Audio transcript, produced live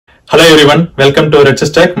Hello everyone, welcome to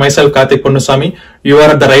RedSysTech. Myself Karthik Ponnusamy. You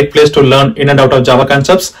are at the right place to learn in and out of Java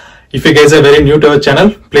concepts. If you guys are very new to our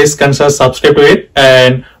channel, please consider subscribe to it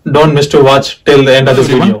and don't miss to watch till the end of this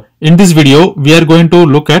video. In this video, we are going to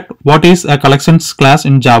look at what is a collections class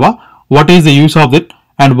in Java, what is the use of it,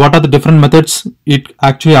 and what are the different methods it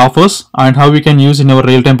actually offers and how we can use in our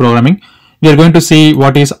real-time programming. We are going to see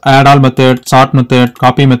what is add-all method, sort method,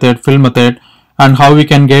 copy method, fill method, and how we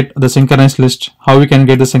can get the synchronized list, how we can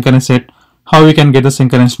get the synchronized set, how we can get the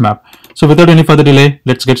synchronized map. So without any further delay,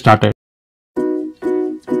 let's get started.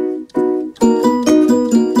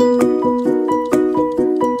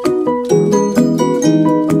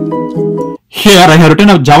 Here I have written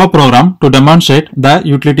a Java program to demonstrate the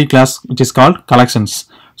utility class which is called Collections.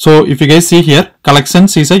 So if you guys see here,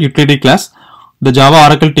 Collections is a utility class. The Java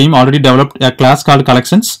Oracle team already developed a class called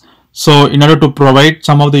Collections. So in order to provide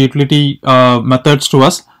some of the utility methods to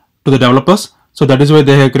us, to the developers, so that is why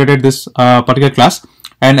they have created this particular class.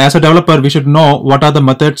 And as a developer, we should know what are the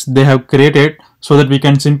methods they have created so that we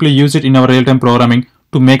can simply use it in our real-time programming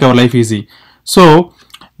to make our life easy. So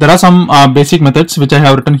there are some basic methods which I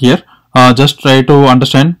have written here. Just try to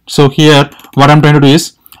understand. So here what I'm trying to do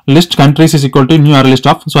is list countries is equal to new array list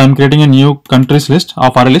of. So I'm creating a new countries list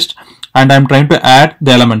of array list and I'm trying to add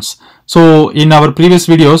the elements. So in our previous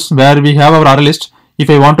videos where we have our array list, if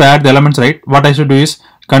I want to add the elements, right, what I should do is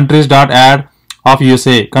countries.add of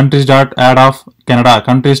USA, countries.add of Canada,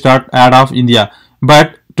 countries.add of India.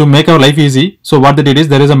 But to make our life easy, so what they did is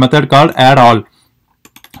there is a method called add-all.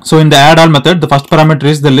 So in the add-all method, the first parameter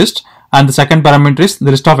is the list and the second parameter is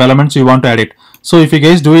the list of elements you want to add it. So if you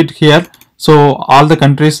guys do it here, so all the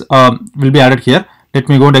countries will be added here. Let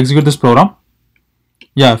me go and execute this program.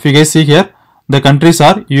 Yeah, if you guys see here, the countries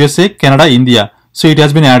are USA, Canada, India. So it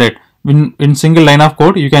has been added. In single line of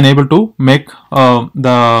code, you can able to make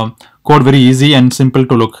the code very easy and simple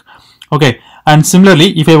to look. Okay. And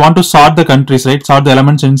similarly, if I want to sort the countries, right, sort the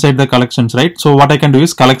elements inside the collections, right. So what I can do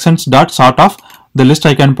is collections.sort of the list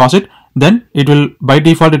I can pass it. Then it will, by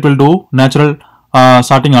default, it will do natural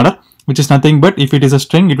sorting order, which is nothing but if it is a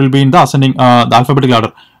string, it will be in the ascending, the alphabetical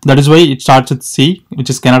order. That is why it starts with C, which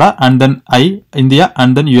is Canada, and then I, India,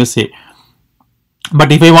 and then USA. But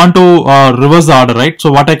if I want to reverse the order, right,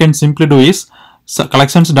 so what I can simply do is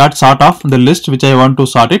collections.sort of the list which I want to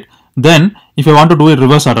sort it. Then if I want to do a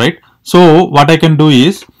reverse order, right, so what I can do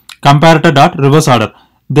is comparator.reverse order.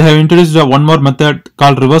 They have introduced one more method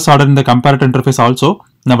called reverse order in the comparator interface also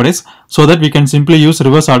nowadays, so that we can simply use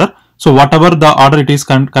reverse order. So whatever the order it is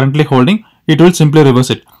currently holding, it will simply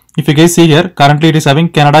reverse it. If you guys see here, currently it is having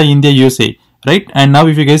Canada, India, USA, right? And now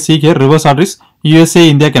if you guys see here, reverse order is USA,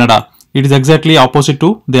 India, Canada. It is exactly opposite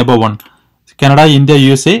to the above one. Canada, India,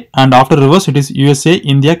 USA, and after reverse it is USA,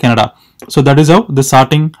 India, Canada. So that is how the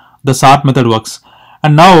sort method works.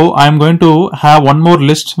 And now I am going to have one more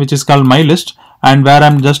list which is called mylist, and where I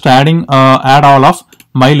am just adding add all of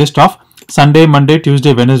my list of Sunday, Monday,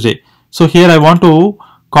 Tuesday, Wednesday. So here I want to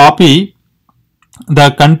copy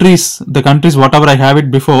the countries whatever I have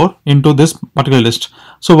it before into this particular list.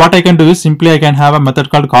 So what I can do is simply I can have a method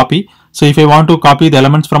called copy. So if I want to copy the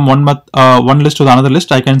elements from one list to the another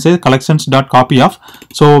list, I can say collections.copy of.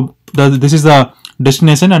 So this is the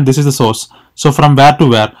destination and this is the source. So from where to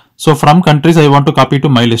where. So from countries I want to copy to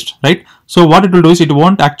my list, right? So what it will do is it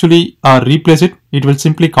won't actually replace it. It will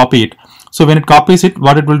simply copy it. So when it copies it,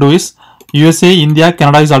 what it will do is USA, India,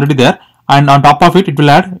 Canada is already there. And on top of it, it will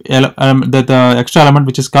add the extra element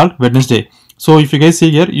which is called Wednesday. So if you guys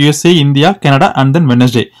see here, USA, India, Canada, and then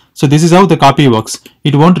Wednesday. So this is how the copy works.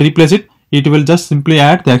 It won't replace it. It will just simply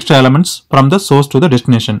add the extra elements from the source to the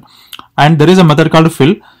destination. And there is a method called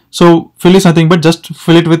fill. So fill is nothing but just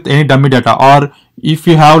fill it with any dummy data. Or if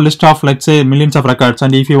you have list of, let's say, millions of records,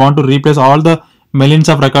 and if you want to replace all the millions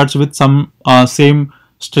of records with some same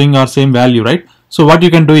string or same value, right? So what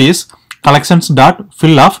you can do is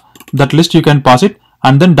collections.fill of that list you can pass it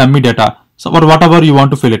and then dummy data. So or whatever you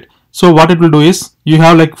want to fill it. So what it will do is you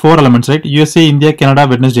have like 4 elements, right? USA, India, Canada,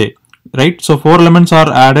 Wednesday, right? So 4 elements are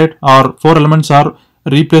added or 4 elements are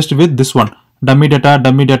replaced with this one. Dummy data,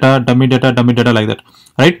 dummy data, dummy data, dummy data, like that,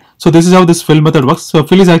 right? So this is how this fill method works. So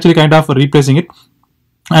fill is actually kind of replacing it.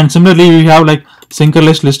 And similarly, we have like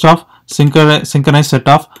synchronized list of, synchronized set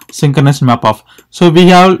of, synchronized map of. So we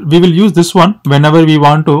will use this one whenever we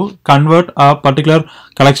want to convert a particular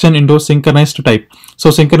collection into synchronized type. So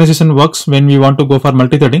synchronization works when we want to go for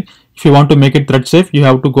multi-threading. If you want to make it thread safe, you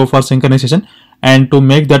have to go for synchronization, and to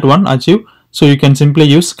make that one achieve, so you can simply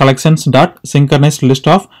use collections.synchronizedList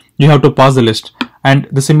of, you have to pass the list. And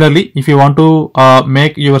similarly, if you want to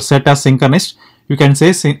make your set as synchronized, you can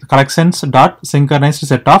say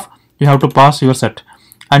collections.synchronizedSet of, you have to pass your set.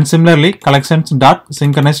 and similarly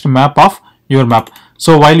Collections.synchronizedMap of your map.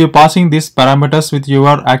 So while you're passing these parameters with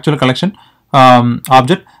your actual collection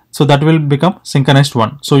object, so that will become synchronized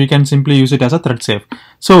one. So you can simply use it as a thread safe.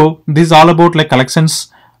 So this is all about like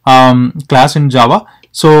collections class in Java.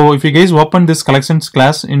 So if you guys open this collections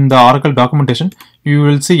class in the Oracle documentation, you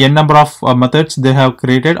will see n number of methods they have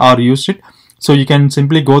created or used it. So you can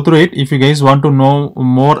simply go through it. If you guys want to know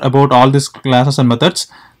more about all these classes and methods,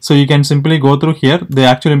 so you can simply go through here. The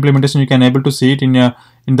actual implementation, you can able to see it in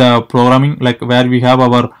the programming, like where we have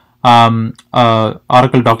our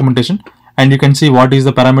Oracle documentation, and you can see what is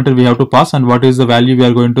the parameter we have to pass and what is the value we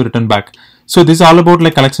are going to return back. So this is all about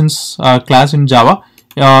like collections class in Java.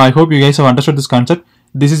 I hope you guys have understood this concept.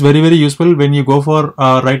 This is very useful when you go for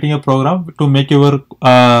writing a program to make your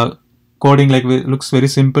coding like looks very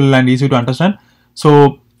simple and easy to understand.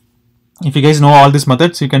 So if you guys know all these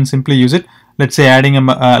methods, you can simply use it. Let's say adding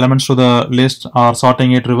elements to the list, or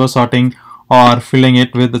sorting it, reverse sorting, or filling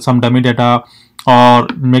it with some dummy data, or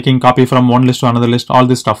making copy from one list to another list, all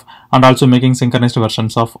this stuff, and also making synchronized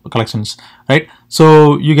versions of collections, right?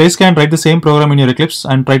 So you guys can write the same program in your Eclipse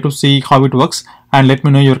and try to see how it works, and let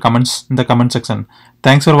me know your comments in the comment section.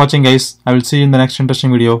 Thanks for watching, guys. I will see you in the next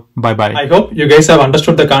interesting video. Bye bye. I hope you guys have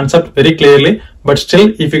understood the concept very clearly, but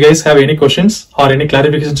still, if you guys have any questions or any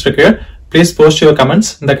clarifications required, please post your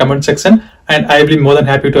comments in the comment section and I will be more than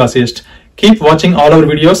happy to assist. Keep watching all our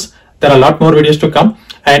videos. There are a lot more videos to come.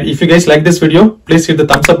 And if you guys like this video, please hit the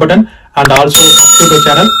thumbs up button and also subscribe to the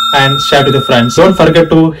channel and share to the friends. Don't forget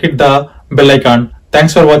to hit the bell icon.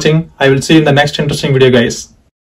 Thanks for watching. I will see you in the next interesting video, guys.